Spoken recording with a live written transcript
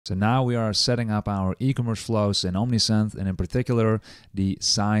So now we are setting up our e-commerce flows in Omnisend, and in particular the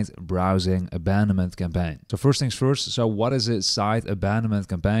site browsing abandonment campaign. So first things first, so what is a site abandonment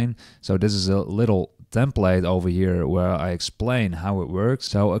campaign? So this is a little template over here where I explain how it works.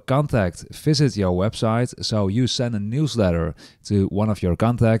 So a contact visits your website, so you send a newsletter to one of your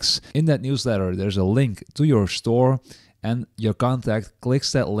contacts. In that newsletter there's a link to your store, and your contact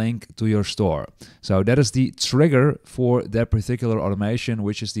clicks that link to your store. So that is the trigger for that particular automation,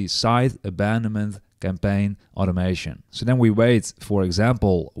 which is the site abandonment campaign automation. So then we wait, for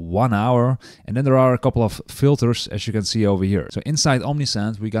example, 1 hour, and then there are a couple of filters, as you can see over here. So inside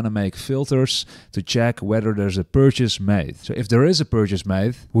Omnisend, we're gonna make filters to check whether there's a purchase made. So if there is a purchase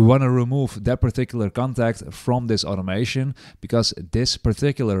made, we wanna remove that particular contact from this automation, because this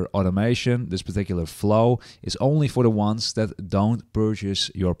particular automation, this particular flow, is only for the ones that don't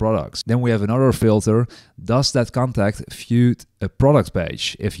purchase your products. Then we have another filter. Does that contact view a product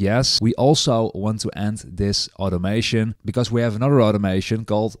page? If yes, we also want to end this automation, because we have another automation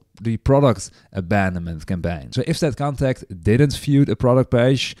called the product abandonment campaign. So if that contact didn't view the product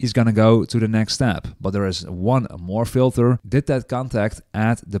page, he's gonna go to the next step. But there is one more filter. Did that contact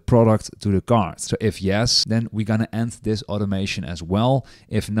add the product to the cart? So if yes, then we're gonna end this automation as well.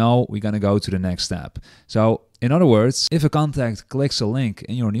 If no, we're gonna go to the next step. So in other words, if a contact clicks a link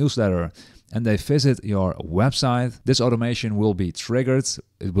in your newsletter and they visit your website, this automation will be triggered.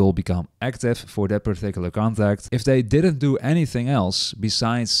 It will become active for that particular contact. If they didn't do anything else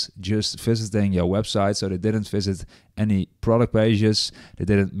besides just visiting your website, so they didn't visit any product pages, they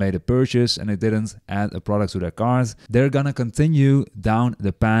didn't make a purchase, and they didn't add a product to their cart, they're gonna continue down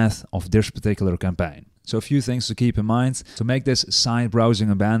the path of this particular campaign. So a few things to keep in mind. To make this site browsing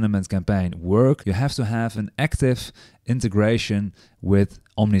abandonment campaign work, you have to have an active integration with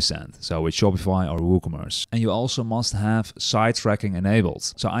Omnisend, so with Shopify or WooCommerce. And you also must have site tracking enabled.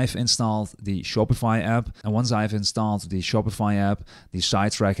 So I've installed the Shopify app, and once I've installed the Shopify app, the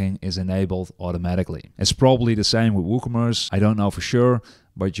site tracking is enabled automatically. It's probably the same with WooCommerce, I don't know for sure,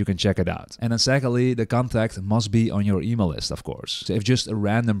 but you can check it out. And then secondly, the contact must be on your email list, of course. So if just a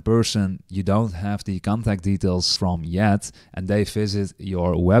random person you don't have the contact details from yet, and they visit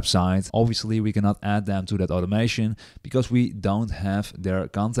your website, obviously we cannot add them to that automation because we don't have their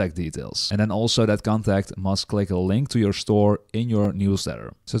contact details. And then also that contact must click a link to your store in your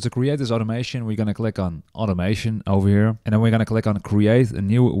newsletter. So to create this automation, we're gonna click on automation over here, and then we're gonna click on create a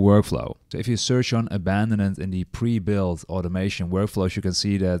new workflow. So if you search on abandonment in the pre-built automation workflows, you can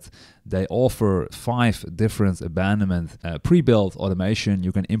see that they offer 5 different abandonment pre-built automation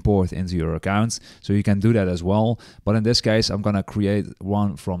you can import into your account. So you can do that as well. But in this case, I'm gonna create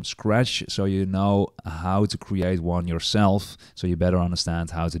one from scratch, so you know how to create one yourself, so you better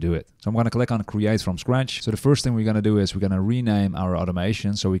understand how to do it. So I'm gonna click on create from scratch. So the first thing we're gonna do is we're gonna rename our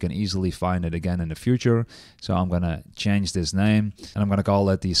automation so we can easily find it again in the future. So I'm gonna change this name, and I'm gonna call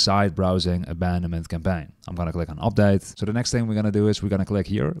it the site browsing abandonment campaign. I'm gonna click on update. So the next thing we're gonna do is we're gonna click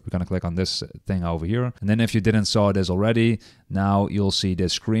here. We're gonna click on this thing over here. And then if you didn't saw this already, now you'll see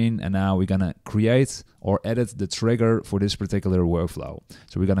this screen, and now we're gonna create or edit the trigger for this particular workflow.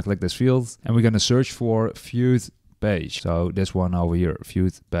 So we're gonna click this field, and we're gonna search for viewed page. So this one over here,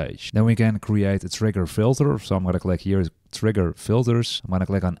 viewed page. Then we can create a trigger filter. So I'm gonna click here, trigger filters. I'm gonna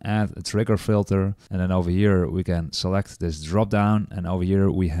click on add a trigger filter, and then over here we can select this drop down, and over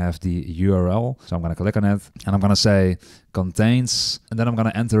here we have the URL. So I'm gonna click on it, and I'm gonna say contains, and then I'm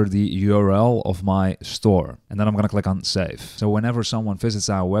gonna enter the URL of my store, and then I'm gonna click on save. So whenever someone visits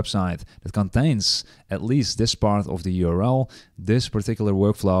our website that contains at least this part of the URL, this particular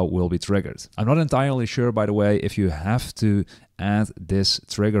workflow will be triggered. I'm not entirely sure, by the way, if you have to add this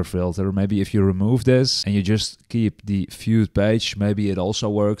trigger filter. Maybe if you remove this and you just keep the viewed page, maybe it also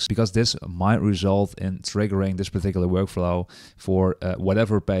works, because this might result in triggering this particular workflow for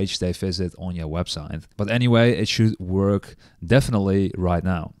whatever page they visit on your website. But anyway, it should work definitely right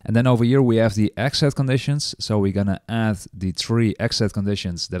now. And then over here we have the exit conditions. So we're gonna add the 3 exit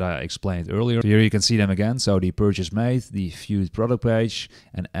conditions that I explained earlier. So here you can see them again. So the purchase made, the viewed product page,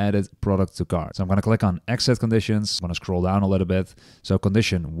 and added product to cart. So I'm gonna click on exit conditions. I'm gonna scroll down a little bit. So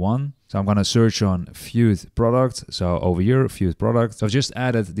condition 1. So I'm gonna search on viewed product. So over here, viewed product. So I've just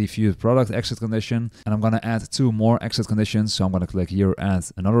added the viewed product exit condition, and I'm gonna add 2 more exit conditions. So I'm gonna click here, add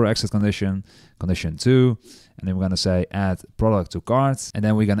another exit condition, condition 2, and then we're gonna say add product to cart, and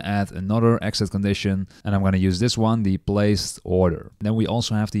then we're gonna add another exit condition, and I'm gonna use this one, the placed order. And then we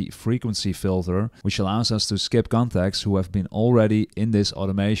also have the frequency filter, which allows us to skip contacts who have been already in this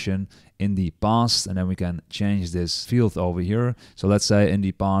automation in the past, and then we can change this field over here. So let's say in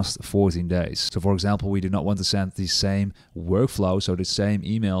the past 4 14 days. So for example, we do not want to send the same workflow, so the same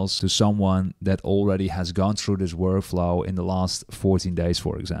emails to someone that already has gone through this workflow in the last 14 days,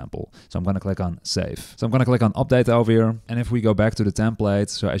 for example. So I'm going to click on save. So I'm going to click on update over here. And if we go back to the template,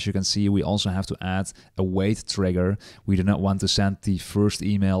 so as you can see, we also have to add a wait trigger. We do not want to send the first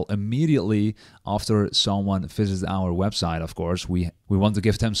email immediately after someone visits our website. Of course, we want to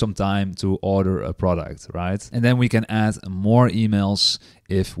give them some time to order a product, right? And then we can add more emails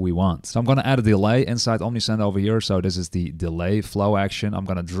if we want. So I'm going to add a delay inside Omnisend over here. So this is the delay flow action. I'm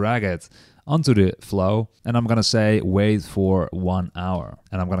going to drag it onto the flow, and I'm going to say wait for 1 hour,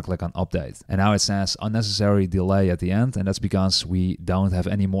 and I'm going to click on update. And now it says unnecessary delay at the end, and that's because we don't have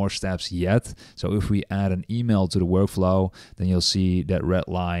any more steps yet. So if we add an email to the workflow, then you'll see that red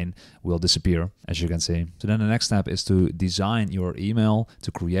line will disappear, as you can see. So then the next step is to design your email,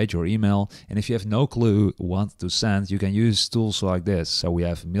 to create your email. And if you have no clue what to send, you can use tools like this. So we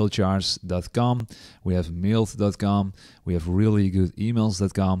have mailcharts.com, we have mailed.com, we have really good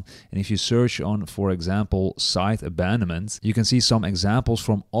emails.com. And if you search on, for example, site abandonment, you can see some examples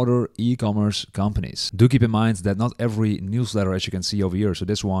from other e-commerce companies. Do keep in mind that not every newsletter, as you can see over here, so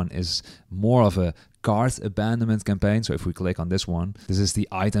this one is more of a cart abandonment campaign. So if we click on this one, this is the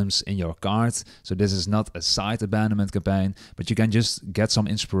items in your cart. So this is not a site abandonment campaign, but you can just get some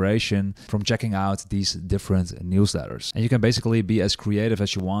inspiration from checking out these different newsletters. And you can basically be as creative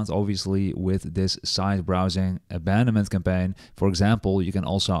as you want, obviously, with this site browsing abandonment campaign. For example, you can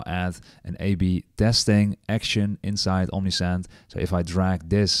also add an A/B testing action inside Omnisend. So if I drag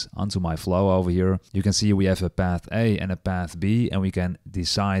this onto my flow over here, you can see we have a path A and a path B, and we can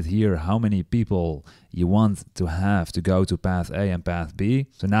decide here how many people you want to have to go to path A and path B.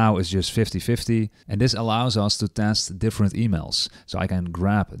 So now it's just 50-50, and this allows us to test different emails. So I can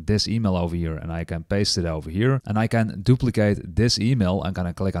grab this email over here and I can paste it over here, and I can duplicate this email. I'm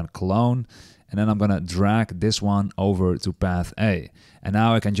gonna click on clone, and then I'm gonna drag this one over to path A. And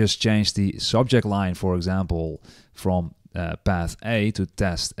now I can just change the subject line, for example, from path A to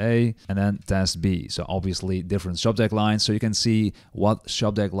test A and then test B. So obviously different subject lines, so you can see what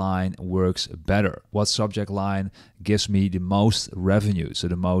subject line works better. What subject line gives me the most revenue, so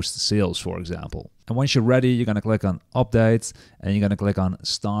the most sales, for example. And once you're ready, you're going to click on update and you're going to click on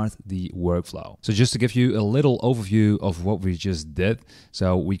start the workflow. So just to give you a little overview of what we just did.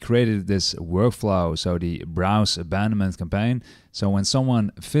 So we created this workflow, so the browse abandonment campaign. So when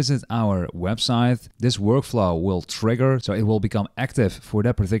someone visits our website, this workflow will trigger. So it will become active for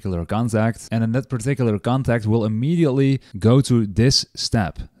that particular contact. And then that particular contact will immediately go to this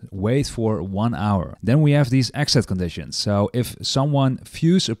step, wait for 1 hour. Then we have these exit conditions. So if someone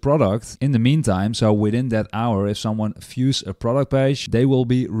views a product in the meantime, so within that hour, if someone views a product page, they will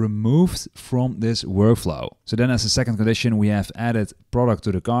be removed from this workflow. So then as a second condition, we have added product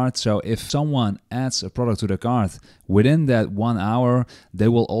to the cart. So if someone adds a product to the cart within that 1 hour, they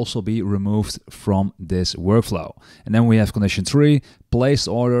will also be removed from this workflow. And then we have condition 3, placed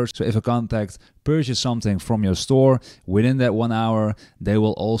orders. So if a contact purchase something from your store within that 1 hour, they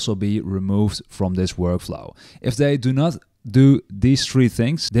will also be removed from this workflow. If they do not do these 3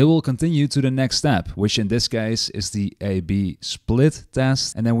 things, they will continue to the next step, which in this case is the A/B split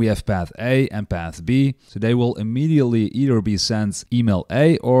test. And then we have path A and path B. So they will immediately either be sent email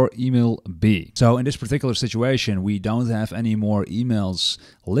A or email B. So in this particular situation, we don't have any more emails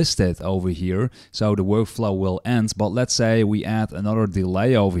listed over here. So the workflow will end. But let's say we add another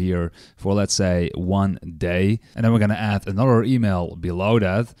delay over here for, let's say, 1 day. And then we're going to add another email below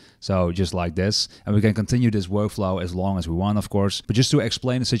that. So just like this. And we can continue this workflow as long as we want, of course. But just to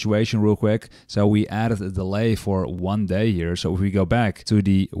explain the situation real quick. So we added a delay for 1 day here. So if we go back to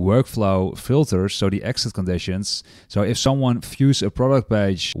the workflow filters, so the exit conditions. So if someone views a product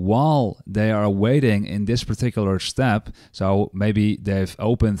page while they are waiting in this particular step, so maybe they've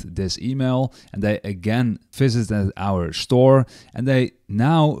opened this email and they again visited our store and they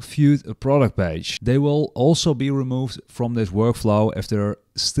now viewed a product page, they will also be removed from this workflow if they're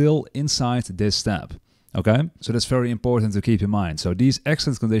still inside this step. Okay, so that's very important to keep in mind. So these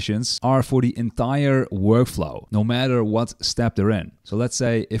exit conditions are for the entire workflow, no matter what step they're in. So let's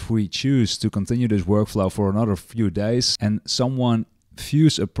say if we choose to continue this workflow for another few days and someone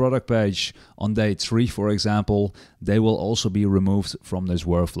views a product page on day 3, for example, they will also be removed from this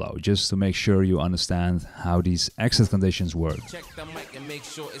workflow, just to make sure you understand how these exit conditions work. Check the mic and make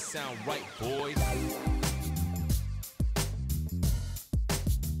sure it sound right, boys.